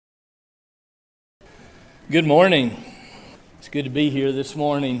Good morning. It's good to be here this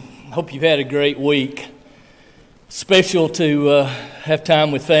morning. Hope you've had a great week. Special to have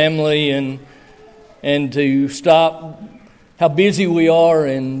time with family and to stop how busy we are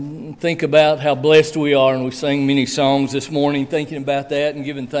and think about how blessed we are. And we sang many songs this morning thinking about that and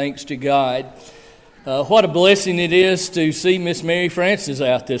giving thanks to God. What a blessing it is to see Miss Mary Frances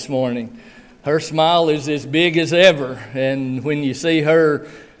out this morning. Her smile is as big as ever, and when you see her,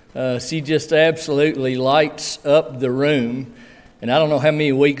 she just absolutely lights up the room. And I don't know how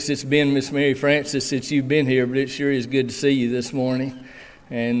many weeks it's been, Miss Mary Frances, since you've been here, but it sure is good to see you this morning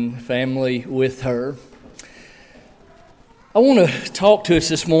and family with her. I want to talk to us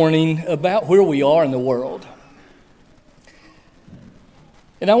this morning about where we are in the world.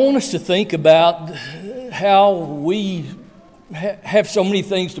 And I want us to think about how we have so many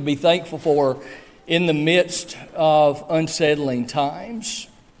things to be thankful for in the midst of unsettling times.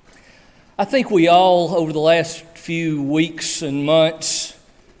 I think we all, over the last few weeks and months,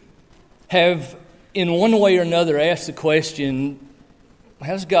 have, in one way or another, asked the question,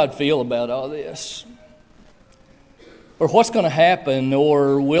 how does God feel about all this? Or what's going to happen?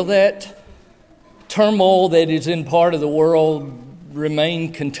 Or will that turmoil that is in part of the world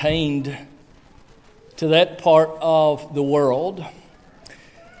remain contained to that part of the world?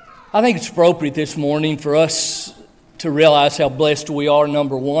 I think it's appropriate this morning for us to realize how blessed we are,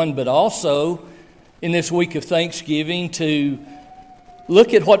 number one, but also in this week of Thanksgiving to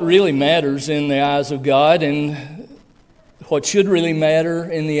look at what really matters in the eyes of God and what should really matter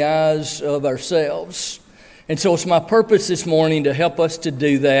in the eyes of ourselves. And so it's my purpose this morning to help us to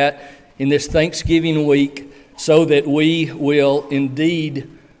do that in this Thanksgiving week so that we will indeed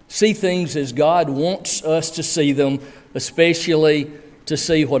see things as God wants us to see them, especially to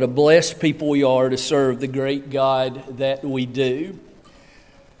see what a blessed people we are to serve the great God that we do.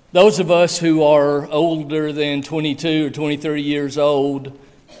 Those of us who are older than 22 or 23 years old,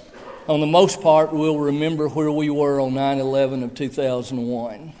 on the most part, will remember where we were on 9/11 of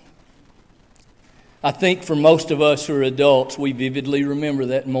 2001. I think for most of us who are adults, we vividly remember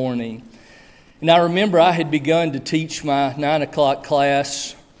that morning. And I remember I had begun to teach my 9 o'clock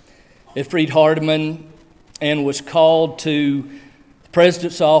class at Freed-Hardeman and was called to the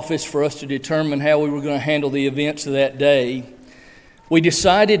president's office for us to determine how we were going to handle the events of that day. We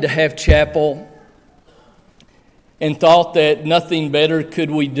decided to have chapel and thought that nothing better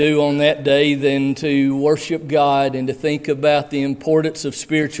could we do on that day than to worship God and to think about the importance of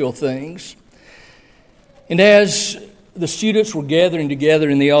spiritual things. And as the students were gathering together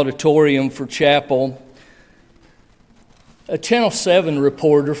in the auditorium for chapel, a Channel 7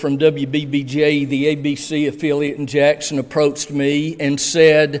 reporter from WBBJ, the ABC affiliate in Jackson, approached me and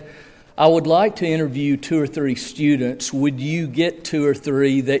said, I would like to interview 2 or 3 students. Would you get 2 or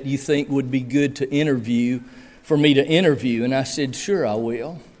 3 that you think would be good to interview for me to interview? And I said, sure, I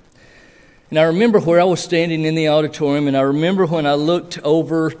will. And I remember where I was standing in the auditorium, and I remember when I looked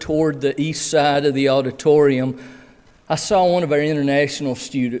over toward the east side of the auditorium, I saw one of our international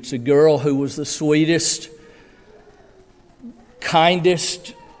students, a girl who was the sweetest,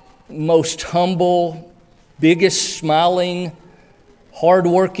 kindest, most humble, biggest smiling,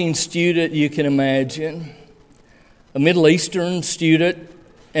 hard-working student you can imagine, a Middle Eastern student,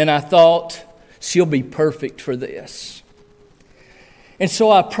 and I thought, she'll be perfect for this. And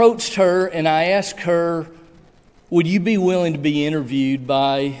so I approached her and I asked her, would you be willing to be interviewed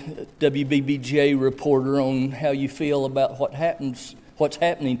by a WBBJ reporter on how you feel about what's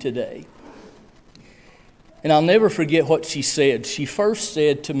happening today? And I'll never forget what she said. She first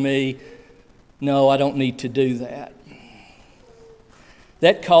said to me, no, I don't need to do that.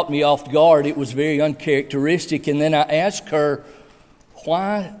 That caught me off guard. It was very uncharacteristic. And then I asked her,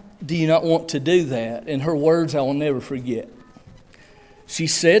 why do you not want to do that? And her words I will never forget. She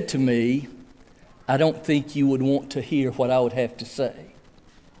said to me, I don't think you would want to hear what I would have to say.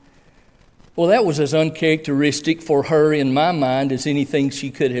 Well, that was as uncharacteristic for her in my mind as anything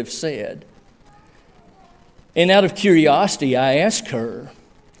she could have said. And out of curiosity, I asked her,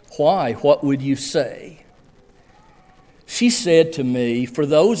 why? What would you say? She said to me, for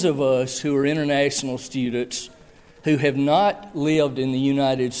those of us who are international students who have not lived in the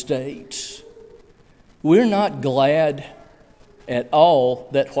United States, we're not glad at all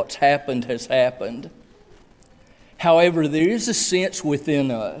that what's happened has happened. However, there is a sense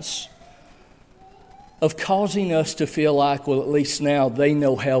within us of causing us to feel like, well, at least now they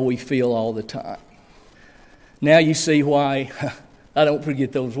know how we feel all the time. Now you see why I don't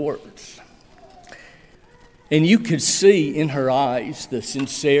forget those words. And you could see in her eyes the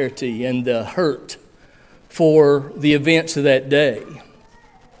sincerity and the hurt for the events of that day.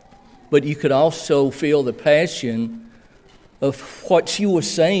 but you could also feel the passion of what she was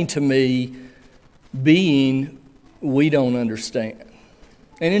saying to me being, we don't understand.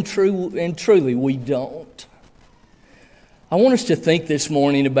 And truly, we don't. I want us to think this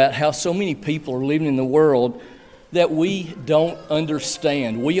morning about how so many people are living in the world that we don't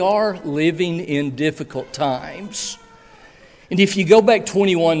understand. We are living in difficult times. And if you go back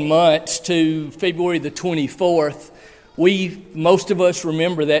 21 months to February the 24th, most of us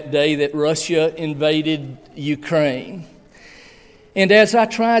remember that day that Russia invaded Ukraine. And as I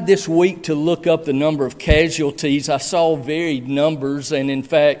tried this week to look up the number of casualties, I saw varied numbers. And in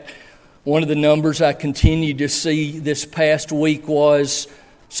fact, one of the numbers I continued to see this past week was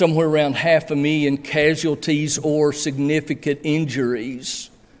somewhere around 500,000 casualties or significant injuries.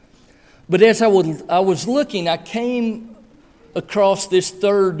 But as I was looking, I came across this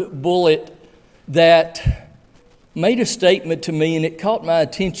third bullet that made a statement to me, and it caught my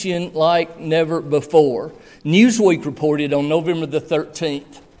attention like never before. Newsweek reported on November the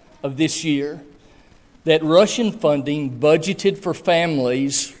 13th of this year that Russian funding budgeted for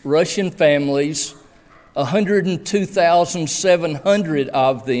Russian families, 102,700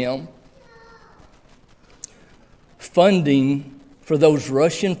 of them, funding for those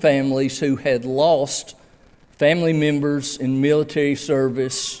Russian families who had lost family members in military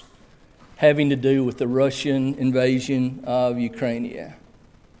service having to do with the Russian invasion of Ukraine.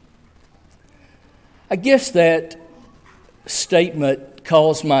 I guess that statement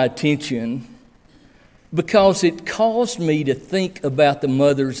caused my attention because it caused me to think about the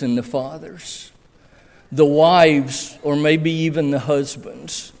mothers and the fathers, the wives, or maybe even the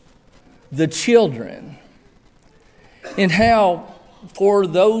husbands, the children, and how for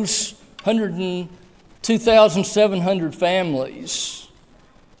those 102,700 families,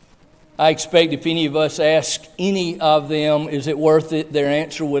 I expect if any of us ask any of them, is it worth it, their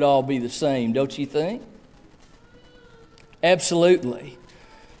answer would all be the same, don't you think? Absolutely.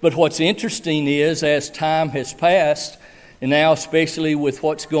 But what's interesting is, as time has passed, and now especially with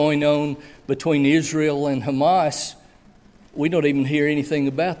what's going on between Israel and Hamas, we don't even hear anything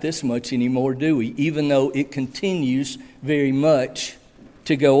about this much anymore, do we? Even though it continues very much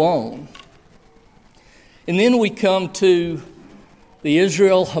to go on. And then we come to the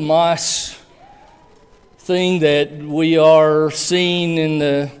Israel-Hamas thing that we are seeing in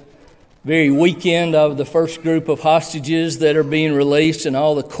the very weekend of the first group of hostages that are being released and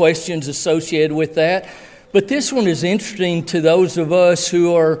all the questions associated with that. But this one is interesting to those of us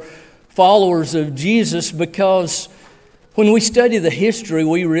who are followers of Jesus, because when we study the history,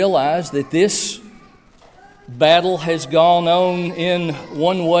 we realize that this battle has gone on in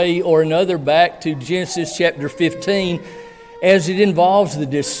one way or another back to Genesis chapter 15, as it involves the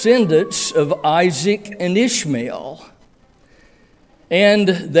descendants of Isaac and Ishmael. And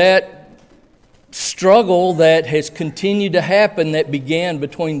that struggle that has continued to happen that began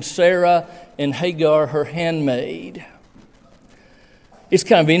between Sarah and Hagar, her handmaid. It's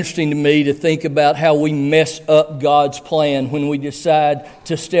kind of interesting to me to think about how we mess up God's plan when we decide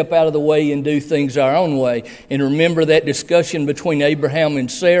to step out of the way and do things our own way. And remember that discussion between Abraham and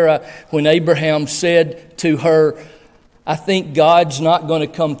Sarah when Abraham said to her, I think God's not going to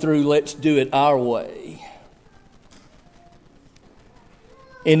come through, let's do it our way.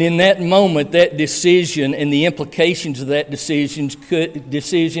 And in that moment, that decision and the implications of that decision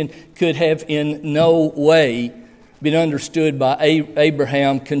could have in no way been understood by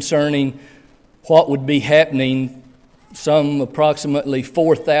Abraham concerning what would be happening some approximately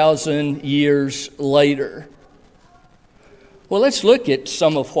 4,000 years later. Well, let's look at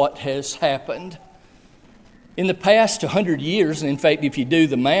some of what has happened. In the past 100 years, and in fact, if you do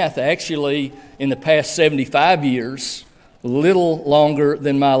the math, actually in the past 75 years, a little longer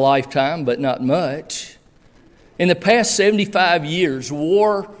than my lifetime, but not much. In the past 75 years,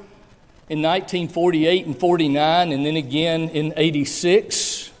 war in 1948 and 49, and then again in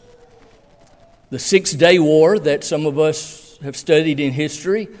 86, the Six-Day War that some of us have studied in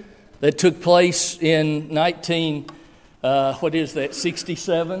history, that took place in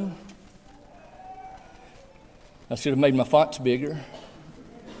 67? I should have made my fonts bigger.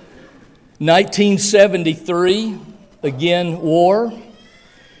 1973, again, war.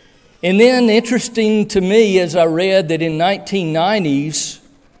 And then, interesting to me, as I read that in 1990s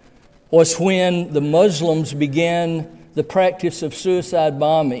was when the Muslims began the practice of suicide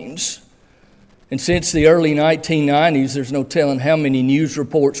bombings. And since the early 1990s, there's no telling how many news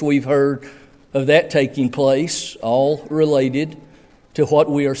reports we've heard of that taking place, all related to what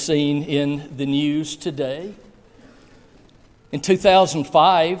we are seeing in the news today. In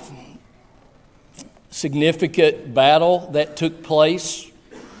 2005, significant battle that took place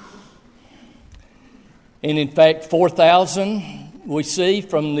And in fact, 4,000 we see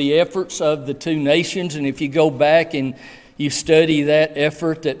from the efforts of the two nations. And if you go back and you study that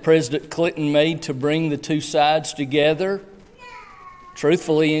effort that President Clinton made to bring the two sides together,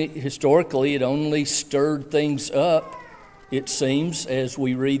 truthfully, historically, it only stirred things up, it seems, as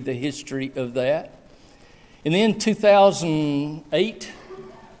we read the history of that. And then 2008,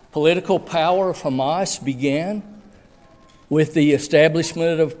 political power of Hamas began with the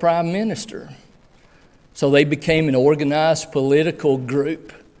establishment of Prime Minister. So they became an organized political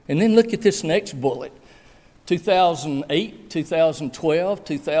group. And then look at this next bullet. 2008, 2012,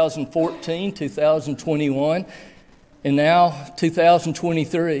 2014, 2021, and now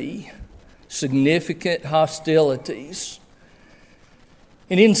 2023. Significant hostilities.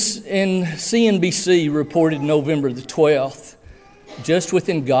 And in CNBC reported November the 12th, just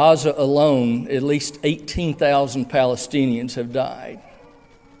within Gaza alone, at least 18,000 Palestinians have died.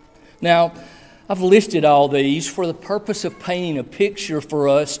 Now, I've listed all these for the purpose of painting a picture for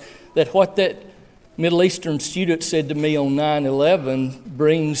us that what that Middle Eastern student said to me on 9/11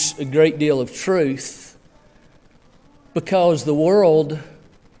 brings a great deal of truth, because the world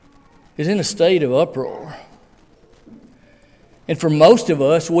is in a state of uproar. And for most of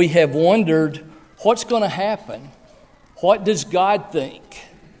us, we have wondered, what's going to happen? What does God think?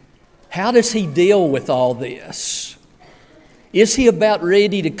 How does He deal with all this? Is He about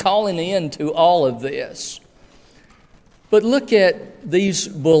ready to call an end to all of this? But look at these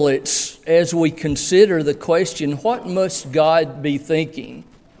bullets as we consider the question, what must God be thinking?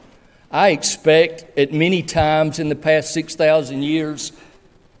 I expect at many times in the past 6,000 years,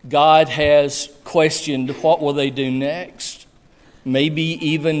 God has questioned, what will they do next? Maybe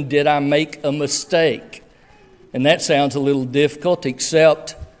even, did I make a mistake? And that sounds a little difficult,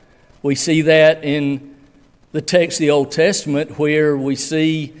 except we see that in the text of the Old Testament, where we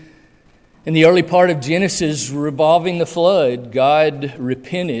see in the early part of Genesis revolving the flood, God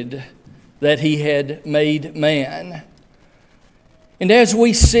repented that He had made man. And as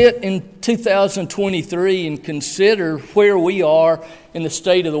we sit in 2023 and consider where we are in the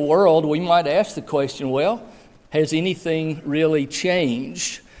state of the world, we might ask the question, well, has anything really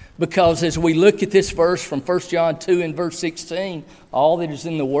changed? Because as we look at this verse from 1 John 2 and verse 16, all that is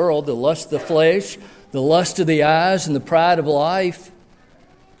in the world, the lust of the flesh, the lust of the eyes, and the pride of life,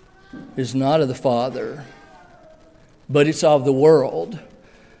 is not of the Father, but it's of the world.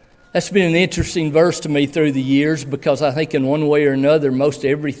 That's been an interesting verse to me through the years, because I think in one way or another, most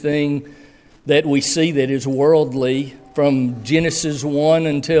everything that we see that is worldly, from Genesis 1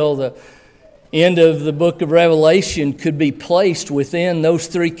 until the end of the book of Revelation, could be placed within those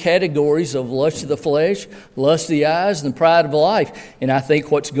three categories of lust of the flesh, lust of the eyes, and the pride of life. And I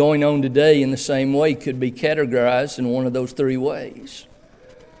think what's going on today in the same way could be categorized in one of those three ways.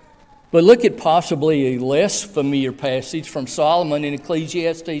 But look at possibly a less familiar passage from Solomon in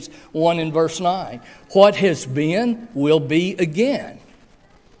Ecclesiastes 1 and verse 9. What has been will be again.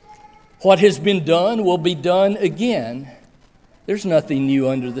 What has been done will be done again. There's nothing new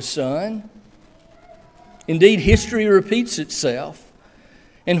under the sun. Indeed, history repeats itself.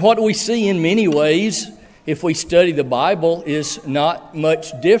 And what we see in many ways, if we study the Bible, is not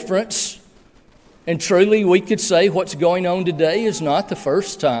much difference. And truly, we could say what's going on today is not the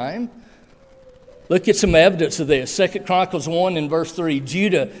first time. Look at some evidence of this. 2 Chronicles 1 and verse 3.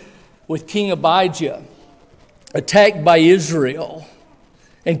 Judah, with King Abijah, attacked by Israel,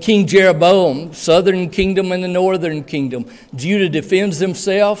 and King Jeroboam, southern kingdom and the northern kingdom. Judah defends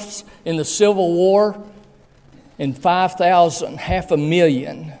themselves in the civil war, and 5,000,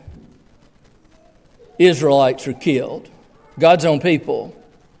 500,000 Israelites are killed. God's own people.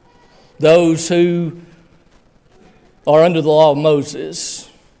 Those who are under the law of Moses.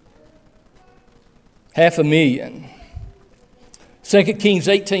 500,000. 2 Kings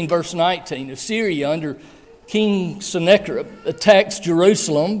 18 verse 19. Assyria under King Sennacherib attacks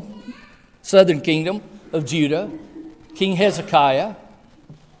Jerusalem, southern kingdom of Judah. King Hezekiah.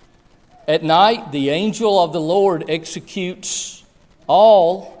 At night, the angel of the Lord executes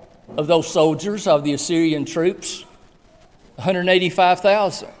all of those soldiers of the Assyrian troops,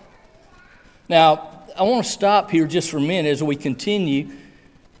 185,000. Now, I want to stop here just for a minute as we continue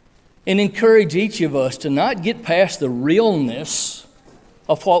and encourage each of us to not get past the realness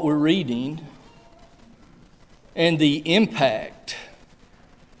of what we're reading and the impact.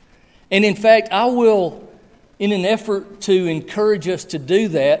 And in fact, I will, in an effort to encourage us to do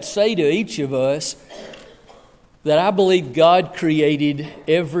that, say to each of us that I believe God created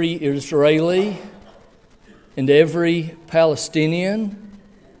every Israeli and every Palestinian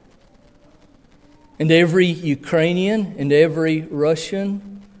and every Ukrainian and every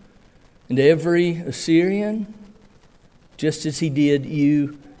Russian and every Assyrian, just as he did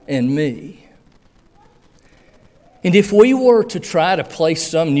you and me. And if we were to try to place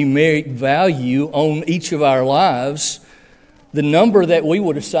some numeric value on each of our lives, the number that we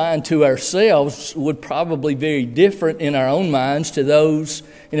would assign to ourselves would probably be very different in our own minds to those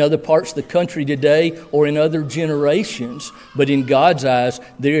in other parts of the country today or in other generations. But in God's eyes,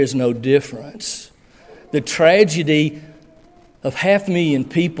 there is no difference. The tragedy of 500,000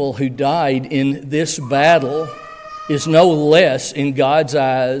 people who died in this battle is no less in God's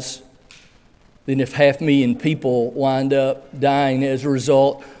eyes than if 500,000 people wind up dying as a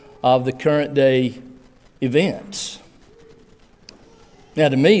result of the current day events. Now,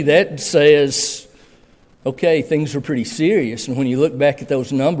 to me, that says, okay, things are pretty serious. And when you look back at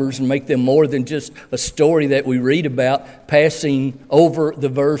those numbers and make them more than just a story that we read about, passing over the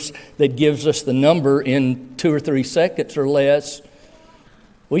verse that gives us the number in 2 or 3 seconds or less,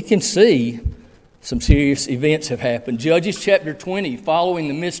 we can see some serious events have happened. Judges chapter 20, following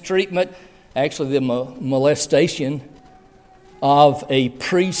the mistreatment, actually the molestation of a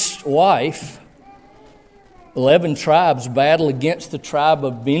priest's wife, 11 tribes battle against the tribe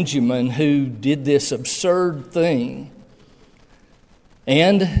of Benjamin, who did this absurd thing.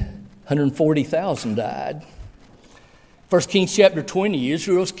 And 140,000 died. 1 Kings chapter 20,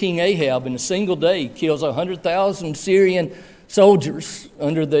 Israel's King Ahab in a single day kills 100,000 Syrian soldiers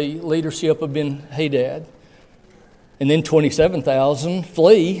under the leadership of Ben-Hadad. And then 27,000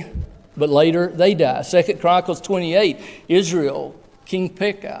 flee, but later they die. 2 Chronicles 28, Israel, King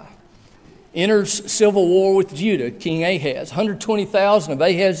Pekah enters civil war with Judah, King Ahaz. 120,000 of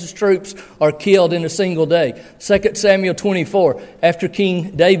Ahaz's troops are killed in a single day. 2 Samuel 24, after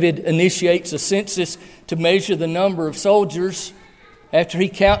King David initiates a census to measure the number of soldiers, after he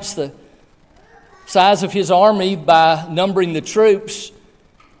counts the size of his army by numbering the troops,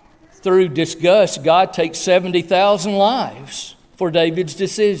 through disgust, God takes 70,000 lives for David's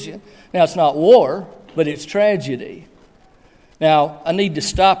decision. Now, it's not war, but it's tragedy. Now, I need to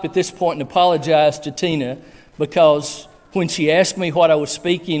stop at this point and apologize to Tina, because when she asked me what I was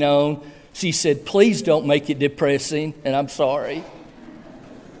speaking on, she said, please don't make it depressing, and I'm sorry.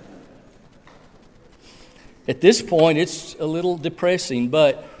 At this point, it's a little depressing,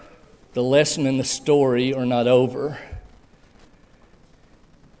 but the lesson and the story are not over.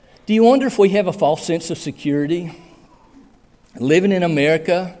 Do you wonder if we have a false sense of security? Living in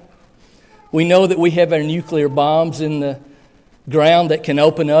America, we know that we have our nuclear bombs in the ground that can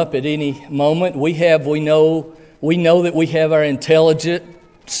open up at any moment. We know that we have our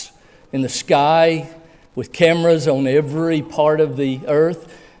intelligence in the sky with cameras on every part of the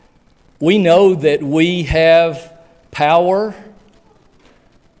earth. We know that we have power.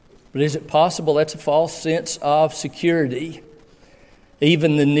 But is it possible that's a false sense of security?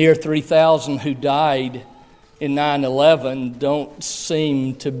 Even the near 3,000 who died in 9/11 don't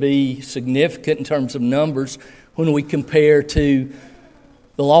seem to be significant in terms of numbers when we compare to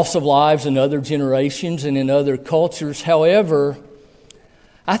the loss of lives in other generations and in other cultures. However,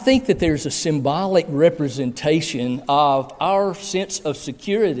 I think that there's a symbolic representation of our sense of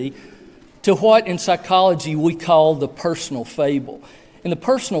security to what in psychology we call the personal fable. And the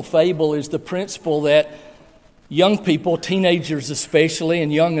personal fable is the principle that young people, teenagers especially,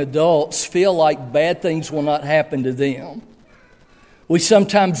 and young adults feel like bad things will not happen to them. We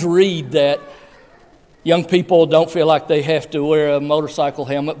sometimes read that young people don't feel like they have to wear a motorcycle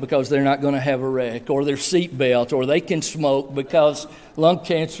helmet because they're not going to have a wreck, or their seat belt, or they can smoke because lung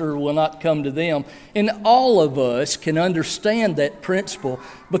cancer will not come to them. And all of us can understand that principle,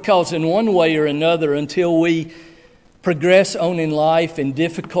 because in one way or another, until we progress on in life and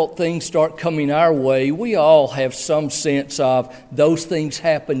difficult things start coming our way, we all have some sense of those things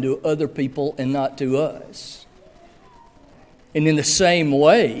happen to other people and not to us. And in the same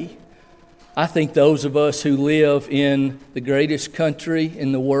way, I think those of us who live in the greatest country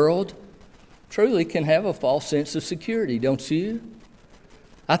in the world truly can have a false sense of security, don't you?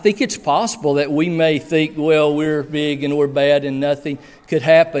 I think it's possible that we may think, well, we're big and we're bad and nothing could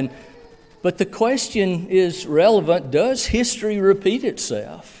happen. But the question is relevant: does history repeat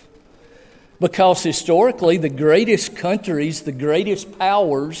itself? Because historically, the greatest countries, the greatest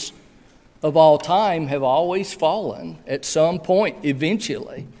powers of all time have always fallen at some point,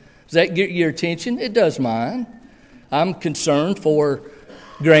 eventually. Does that get your attention? It does mine. I'm concerned for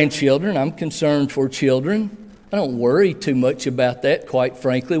grandchildren. I'm concerned for children. I don't worry too much about that, quite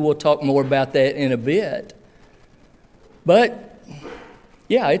frankly. We'll talk more about that in a bit. But,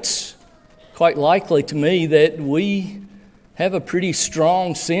 yeah, it's quite likely to me that we have a pretty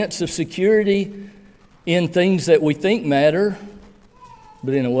strong sense of security in things that we think matter,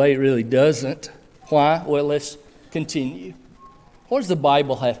 but in a way it really doesn't. Why? Well, let's continue. What does the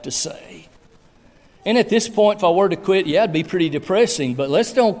Bible have to say? And at this point, if I were to quit, it'd be pretty depressing, but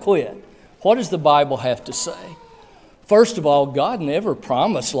let's don't quit. What does the Bible have to say? First of all, God never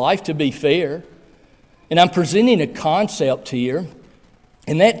promised life to be fair. And I'm presenting a concept here,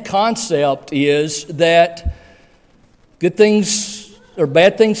 and that concept is that good things or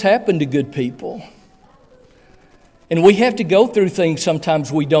bad things happen to good people. And we have to go through things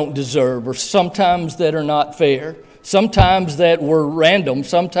sometimes we don't deserve, or sometimes that are not fair, sometimes that were random,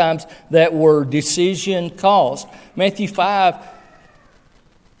 sometimes that were decision caused. Matthew 5,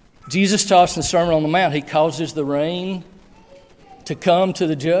 Jesus taught us in the Sermon on the Mount, He causes the rain to come to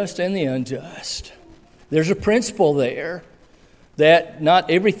the just and the unjust. There's a principle there that not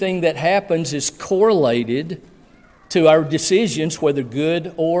everything that happens is correlated to our decisions, whether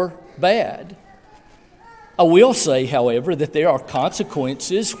good or bad. I will say, however, that there are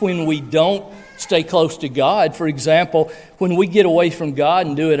consequences when we don't stay close to God. For example, when we get away from God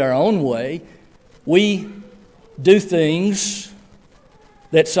and do it our own way, we do things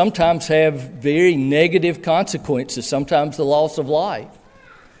that sometimes have very negative consequences, sometimes the loss of life.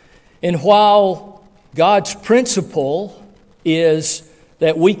 And while God's principle is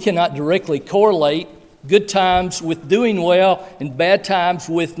that we cannot directly correlate good times with doing well and bad times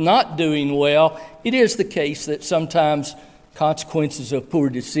with not doing well, it is the case that sometimes consequences of poor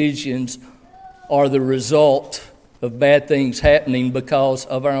decisions are the result of bad things happening because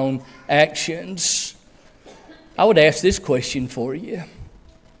of our own actions. I would ask this question for you.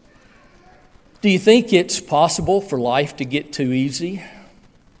 Do you think it's possible for life to get too easy?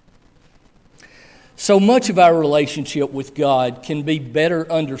 So much of our relationship with God can be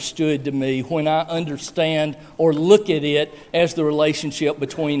better understood to me when I understand or look at it as the relationship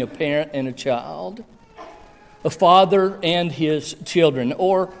between a parent and a child, a father and his children,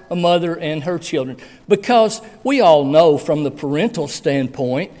 or a mother and her children. Because we all know from the parental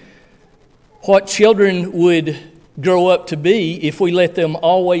standpoint what children would grow up to be if we let them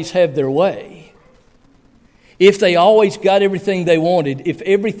always have their way. If they always got everything they wanted, if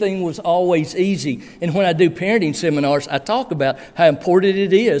everything was always easy. And when I do parenting seminars, I talk about how important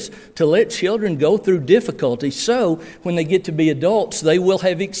it is to let children go through difficulty so when they get to be adults, they will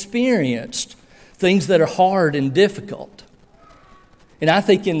have experienced things that are hard and difficult. And I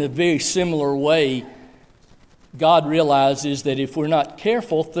think in a very similar way, God realizes that if we're not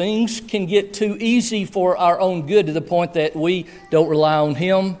careful, things can get too easy for our own good to the point that we don't rely on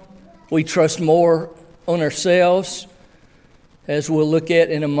Him. We trust more on ourselves. As we'll look at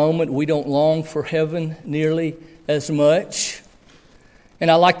in a moment, we don't long for heaven nearly as much. And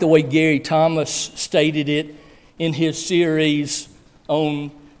I like the way Gary Thomas stated it in his series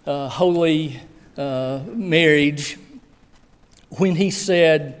on holy marriage when he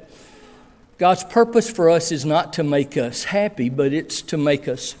said, God's purpose for us is not to make us happy, but it's to make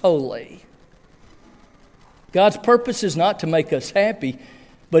us holy. God's purpose is not to make us happy,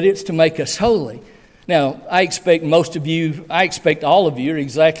 but it's to make us holy. Now, I expect all of you are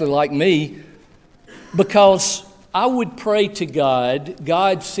exactly like me, because I would pray to God,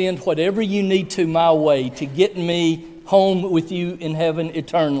 God, send whatever you need to my way to get me home with you in heaven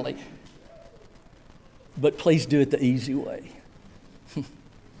eternally. But please do it the easy way.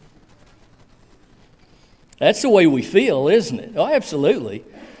 That's the way we feel, isn't it? Oh, absolutely.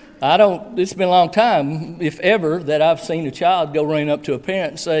 It's been a long time, if ever, that I've seen a child go running up to a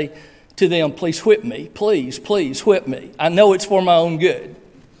parent and say to them, please whip me, please whip me. I know it's for my own good.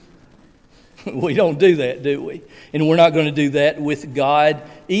 We don't do that, do we? And we're not going to do that with God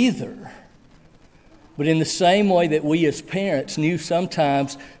either. But in the same way that we as parents knew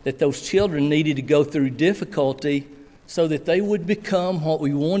sometimes that those children needed to go through difficulty so that they would become what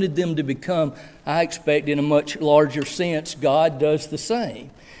we wanted them to become, I expect in a much larger sense, God does the same.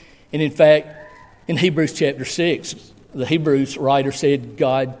 And in fact, in Hebrews chapter 6, the Hebrews writer said,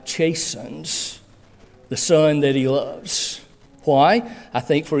 God chastens the son that He loves. Why? I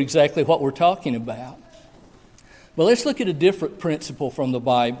think for exactly what we're talking about. But let's look at a different principle from the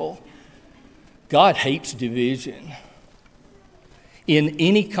Bible. God hates division. In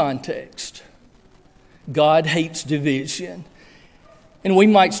any context, God hates division. And we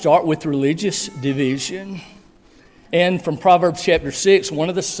might start with religious division. And from Proverbs chapter 6, one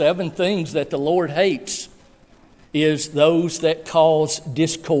of the 7 things that the Lord hates is those that cause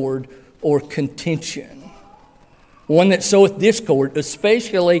discord or contention. One that soweth discord,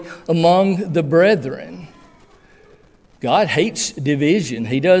 especially among the brethren. God hates division.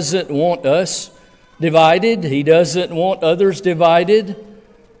 He doesn't want us divided. He doesn't want others divided.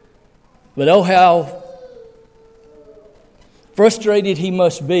 But oh, how frustrated he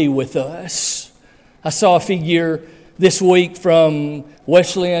must be with us. I saw a figure this week from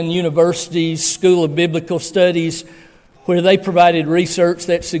Wesleyan University's School of Biblical Studies where they provided research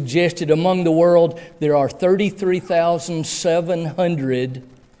that suggested among the world there are 33,700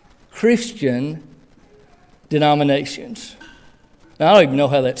 Christian denominations. Now, I don't even know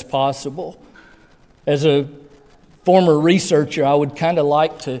how that's possible. As a former researcher, I would kind of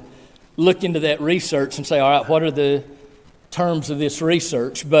like to look into that research and say, all right, what are the terms of this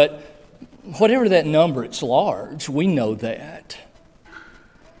research? But whatever that number, it's large. We know that.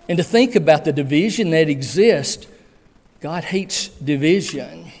 And to think about the division that exists, God hates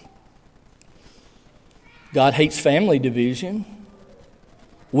division. God hates family division.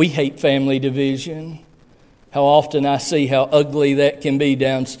 We hate family division. How often I see how ugly that can be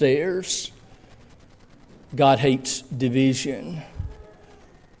downstairs. God hates division.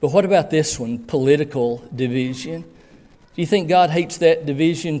 But what about this one, political division? Do you think God hates that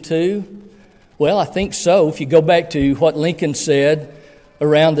division too? Well, I think so. If you go back to what Lincoln said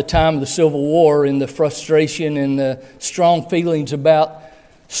around the time of the Civil War and the frustration and the strong feelings about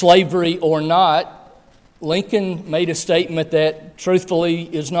slavery or not, Lincoln made a statement that truthfully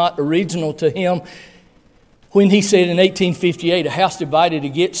is not original to him when he said in 1858, a house divided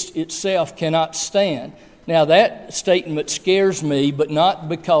against itself cannot stand. Now that statement scares me, but not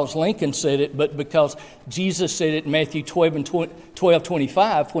because Lincoln said it, but because Jesus said it in Matthew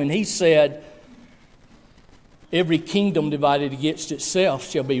 12:25 when he said, every kingdom divided against itself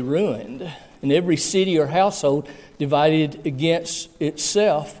shall be ruined, and every city or household divided against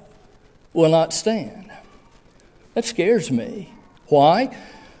itself will not stand. That scares me. Why?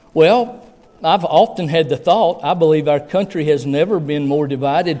 Well, I've often had the thought, I believe our country has never been more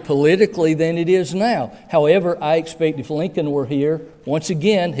divided politically than it is now. However, I expect if Lincoln were here, once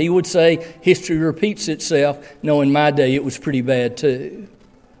again, he would say history repeats itself. No, in my day it was pretty bad too.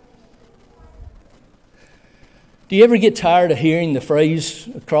 Do you ever get tired of hearing the phrase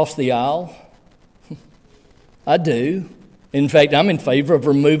across the aisle? I do. In fact, I'm in favor of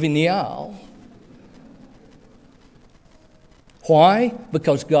removing the aisle. Why?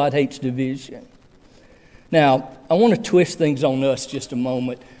 Because God hates division. Now, I want to twist things on us just a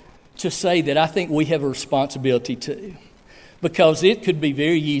moment to say that I think we have a responsibility too. Because it could be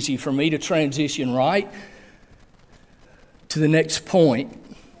very easy for me to transition right to the next point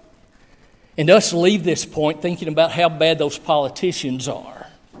and us leave this point thinking about how bad those politicians are.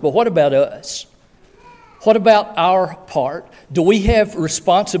 But what about us? What about our part? Do we have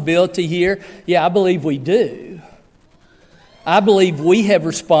responsibility here? Yeah, I believe we do. I believe we have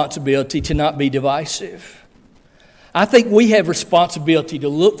responsibility to not be divisive. I think we have responsibility to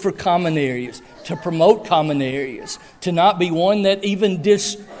look for common areas, to promote common areas, to not be one that even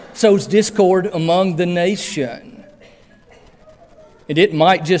sows discord among the nation. And it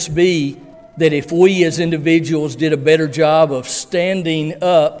might just be that if we as individuals did a better job of standing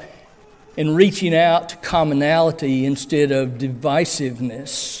up and reaching out to commonality instead of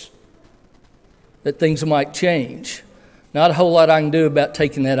divisiveness, that things might change. Not a whole lot I can do about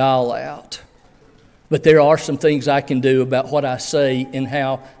taking that aisle out. But there are some things I can do about what I say and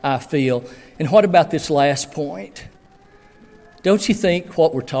how I feel. And what about this last point? Don't you think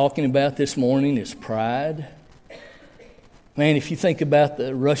what we're talking about this morning is pride? Man, if you think about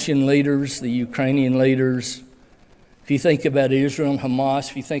the Russian leaders, the Ukrainian leaders, if you think about Israel and Hamas,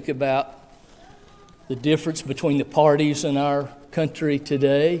 if you think about the difference between the parties in our country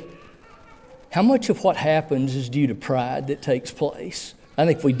today, how much of what happens is due to pride that takes place? I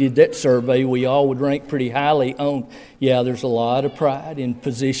think if we did that survey, we all would rank pretty highly on, yeah, there's a lot of pride in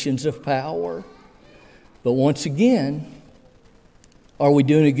positions of power. But once again, are we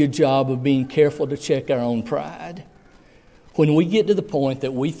doing a good job of being careful to check our own pride? When we get to the point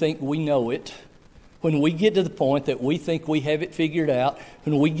that we think we know it, when we get to the point that we think we have it figured out,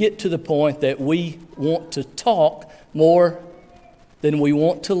 when we get to the point that we want to talk more than we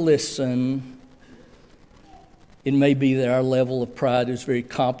want to listen, it may be that our level of pride is very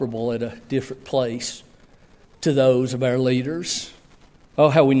comparable at a different place to those of our leaders. Oh,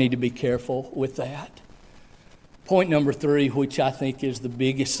 how we need to be careful with that. Point number 3, which I think is the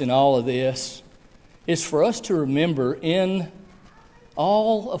biggest in all of this, is for us to remember in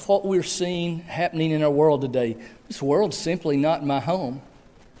all of what we're seeing happening in our world today, this world's simply not my home.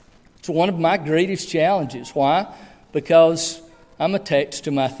 It's one of my greatest challenges. Why? Because I'm attached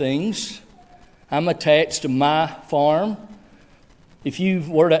to my things. I'm attached to my farm. If you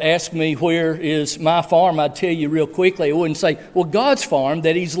were to ask me where is my farm, I'd tell you real quickly. I wouldn't say, well, God's farm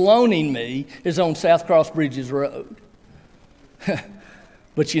that He's loaning me is on South Cross Bridges Road.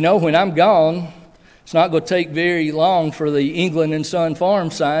 But you know, when I'm gone, It's not going to take very long for the England and Son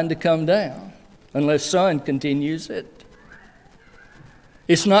farm sign to come down, unless Son continues it.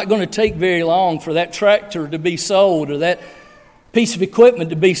 It's not going to take very long for that tractor to be sold or that piece of equipment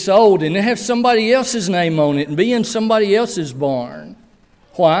to be sold and to have somebody else's name on it and be in somebody else's barn.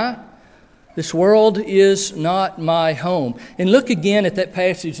 Why? This world is not my home. And look again at that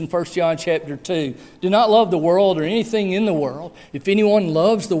passage in 1 John chapter 2. Do not love the world or anything in the world. If anyone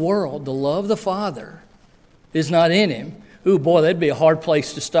loves the world, the love of the Father is not in him. Ooh, boy, that'd be a hard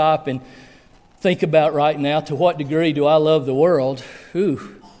place to stop and think about right now. To what degree do I love the world?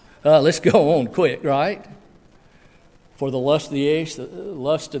 Let's go on quick, right? For the lust of the eyes, the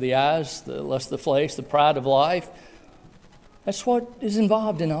lust of the eyes, the lust of the flesh, the pride of life. That's what is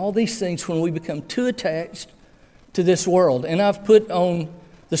involved in all these things when we become too attached to this world. And I've put on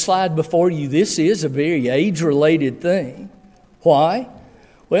the slide before you, this is a very age-related thing. Why?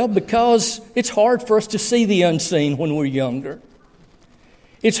 Well, because it's hard for us to see the unseen when we're younger.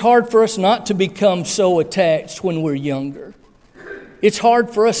 It's hard for us not to become so attached when we're younger. It's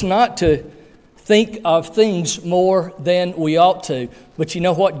hard for us not to think of things more than we ought to. But you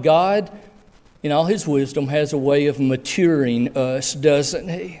know what? God, in all His wisdom, has a way of maturing us, doesn't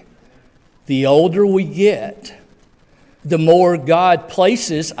He? The older we get, the more God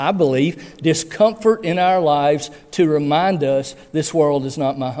places, I believe, discomfort in our lives to remind us this world is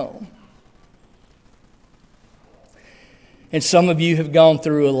not my home. And some of you have gone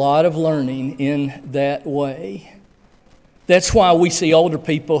through a lot of learning in that way. That's why we see older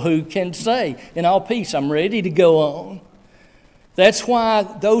people who can say, in all peace, I'm ready to go on. That's why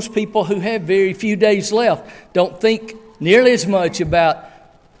those people who have very few days left don't think nearly as much about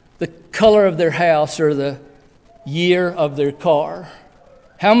the color of their house or the year of their car.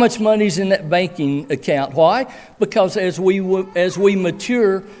 How much money's in that banking account? Why? Because as we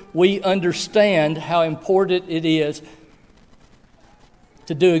mature, we understand how important it is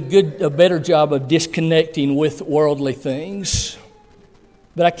to do a better job of disconnecting with worldly things.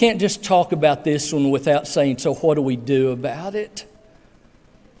 But I can't just talk about this one without saying, so what do we do about it?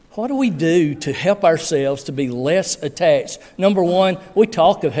 What do we do to help ourselves to be less attached? Number one, we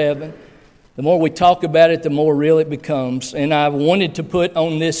talk of heaven. The more we talk about it, the more real it becomes. And I wanted to put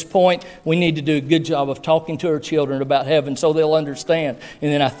on this point, we need to do a good job of talking to our children about heaven so they'll understand.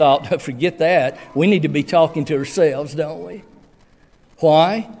 And then I thought, forget that. We need to be talking to ourselves, don't we?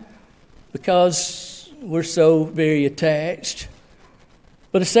 Why? Because we're so very attached.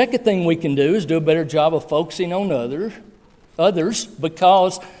 But a second thing we can do is do a better job of focusing on others,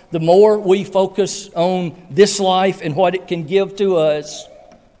 because the more we focus on this life and what it can give to us,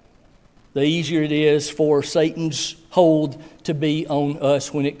 the easier it is for Satan's hold to be on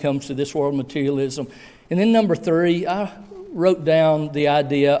us when it comes to this world materialism. And then number three, I wrote down the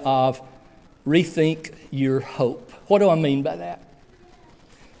idea of rethink your hope. What do I mean by that?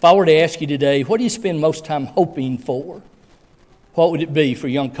 If I were to ask you today, what do you spend most time hoping for? What would it be? For a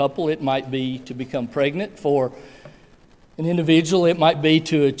young couple, it might be to become pregnant. For an individual, it might be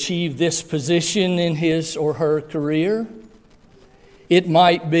to achieve this position in his or her career. It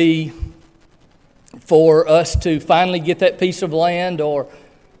might be for us to finally get that piece of land, or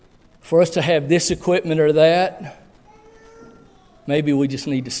for us to have this equipment or that. Maybe we just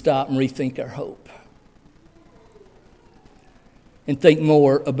need to stop and rethink our hope and think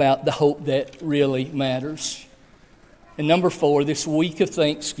more about the hope that really matters. And number four, this week of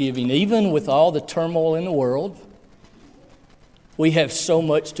Thanksgiving, even with all the turmoil in the world, we have so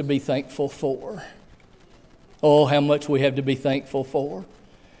much to be thankful for. Oh, how much we have to be thankful for.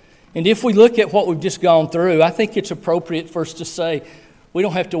 And if we look at what we've just gone through, I think it's appropriate for us to say we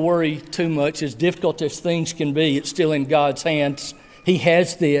don't have to worry too much. As difficult as things can be, it's still in God's hands. He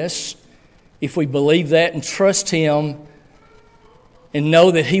has this. If we believe that and trust Him and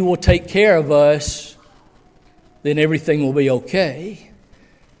know that He will take care of us, then everything will be okay.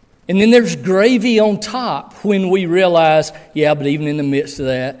 And then there's gravy on top when we realize, yeah, but even in the midst of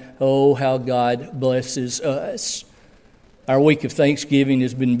that, oh, how God blesses us. Our week of Thanksgiving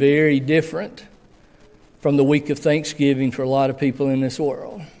has been very different from the week of Thanksgiving for a lot of people in this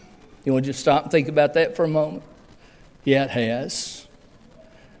world. You want to just stop and think about that for a moment? Yeah, it has.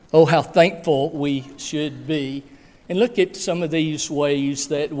 Oh, how thankful we should be. And look at some of these ways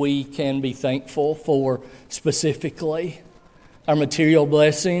that we can be thankful for specifically. Our material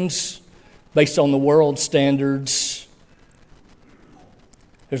blessings, based on the world's standards.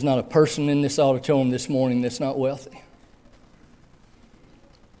 There's not a person in this auditorium this morning that's not wealthy.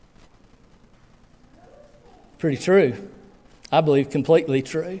 Pretty true. I believe completely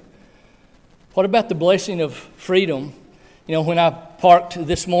true. What about the blessing of freedom? You know, when I parked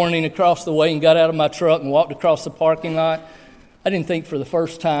this morning across the way and got out of my truck and walked across the parking lot, I didn't think for the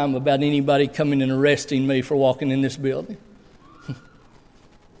first time about anybody coming and arresting me for walking in this building.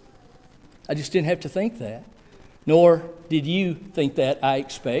 I just didn't have to think that. Nor did you think that, I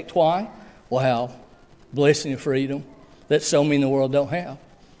expect. Why? Wow, blessing of freedom that so many in the world don't have.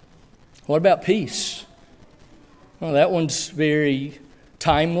 What about peace? Well, that one's very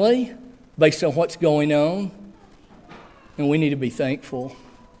timely based on what's going on. And we need to be thankful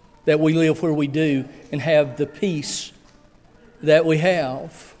that we live where we do and have the peace that we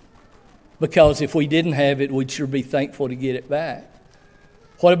have. Because if we didn't have it, we'd sure be thankful to get it back.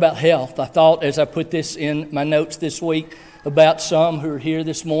 What about health? I thought as I put this in my notes this week about some who are here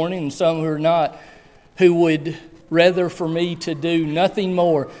this morning and some who are not, who would rather for me to do nothing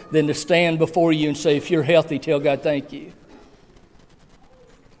more than to stand before you and say, if you're healthy, tell God thank you.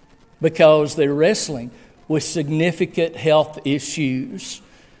 Because they're wrestling with significant health issues.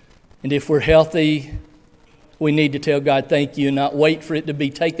 And if we're healthy, we need to tell God thank you and not wait for it to be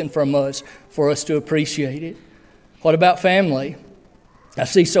taken from us for us to appreciate it. What about family? I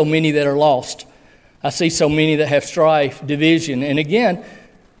see so many that are lost. I see so many that have strife, division. And again,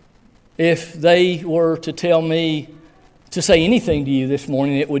 if they were to tell me to say anything to you this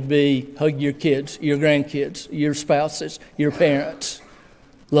morning, it would be hug your kids, your grandkids, your spouses, your parents.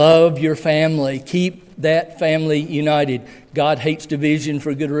 Love your family. Keep that family united. God hates division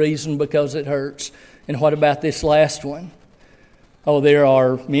for good reason, because it hurts. And what about this last one? Oh, there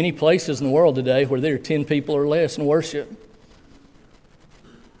are many places in the world today where there are 10 people or less in worship.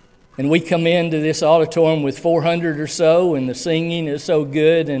 And we come into this auditorium with 400 or so, and the singing is so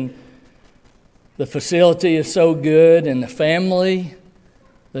good, and the facility is so good, and the family,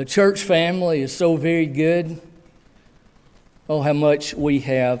 the church family is so very good. Oh, how much we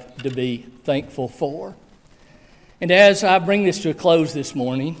have to be thankful for. And as I bring this to a close this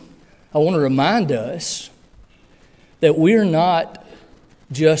morning, I want to remind us that we're not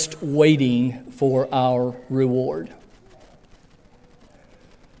just waiting for our reward.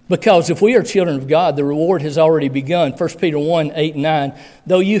 Because if we are children of God, the reward has already begun. 1 Peter 1, 8 and 9,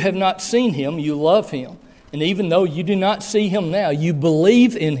 though you have not seen him, you love him. And even though you do not see him now, you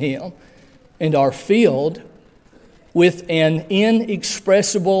believe in him and are filled with an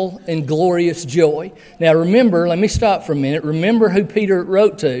inexpressible and glorious joy. Now remember, let me stop for a minute. Remember who Peter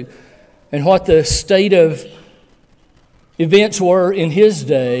wrote to and what the state of events were in his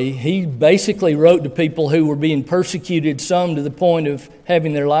day. He basically wrote to people who were being persecuted, some to the point of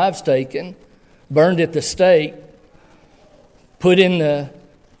having their lives taken, burned at the stake, put in the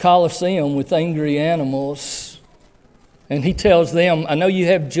Colosseum with angry animals. And he tells them, I know you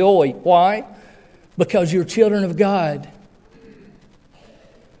have joy. Why? Because you're children of God.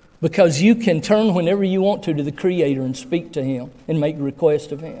 Because you can turn whenever you want to the Creator and speak to him and make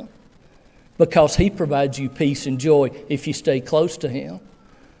request of him. Because he provides you peace and joy if you stay close to him.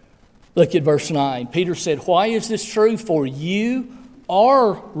 Look at verse 9. Peter said, why is this true? For you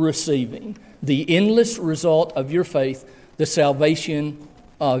are receiving the endless result of your faith, the salvation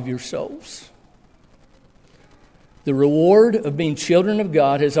of your souls. The reward of being children of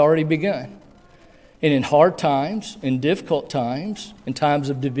God has already begun. And in hard times, in difficult times, in times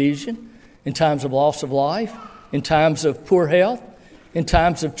of division, in times of loss of life, in times of poor health, in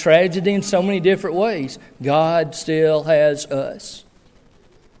times of tragedy in so many different ways, God still has us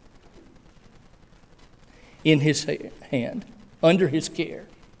in his hand, under his care.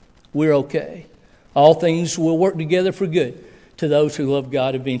 We're okay. All things will work together for good to those who love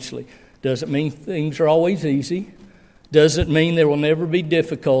God eventually. Doesn't mean things are always easy. Doesn't mean there will never be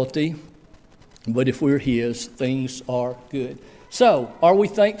difficulty. But if we're his, things are good. So, are we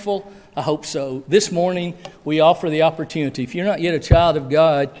thankful? I hope so. This morning, we offer the opportunity. If you're not yet a child of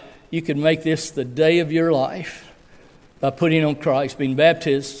God, you can make this the day of your life by putting on Christ, being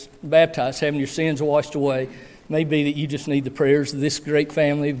baptized, having your sins washed away. It may be that you just need the prayers of this great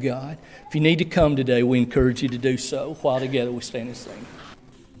family of God. If you need to come today, we encourage you to do so. While together we stand and sing.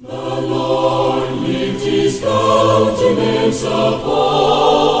 The Lord lift his countenance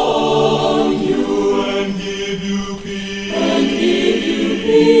upon you and give you peace. And give you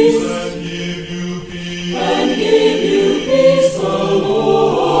peace. And give you peace. And give you peace. The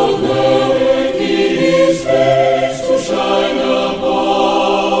Lord let his face to shine upon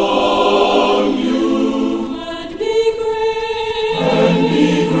you. And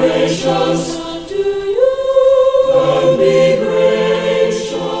be gracious.